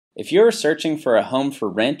If you're searching for a home for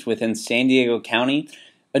rent within San Diego County,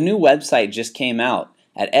 a new website just came out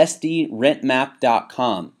at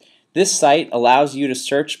sdrentmap.com. This site allows you to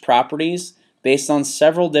search properties based on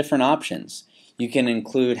several different options. You can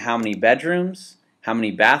include how many bedrooms, how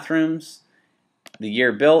many bathrooms, the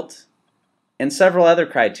year built, and several other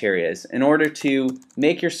criteria in order to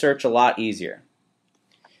make your search a lot easier.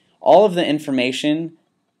 All of the information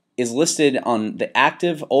is listed on the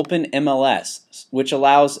active open MLS, which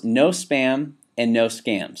allows no spam and no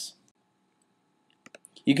scams.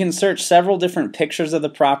 You can search several different pictures of the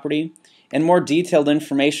property and more detailed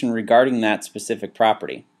information regarding that specific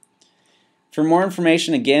property. For more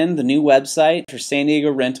information, again, the new website for San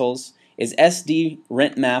Diego rentals is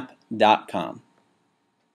sdrentmap.com.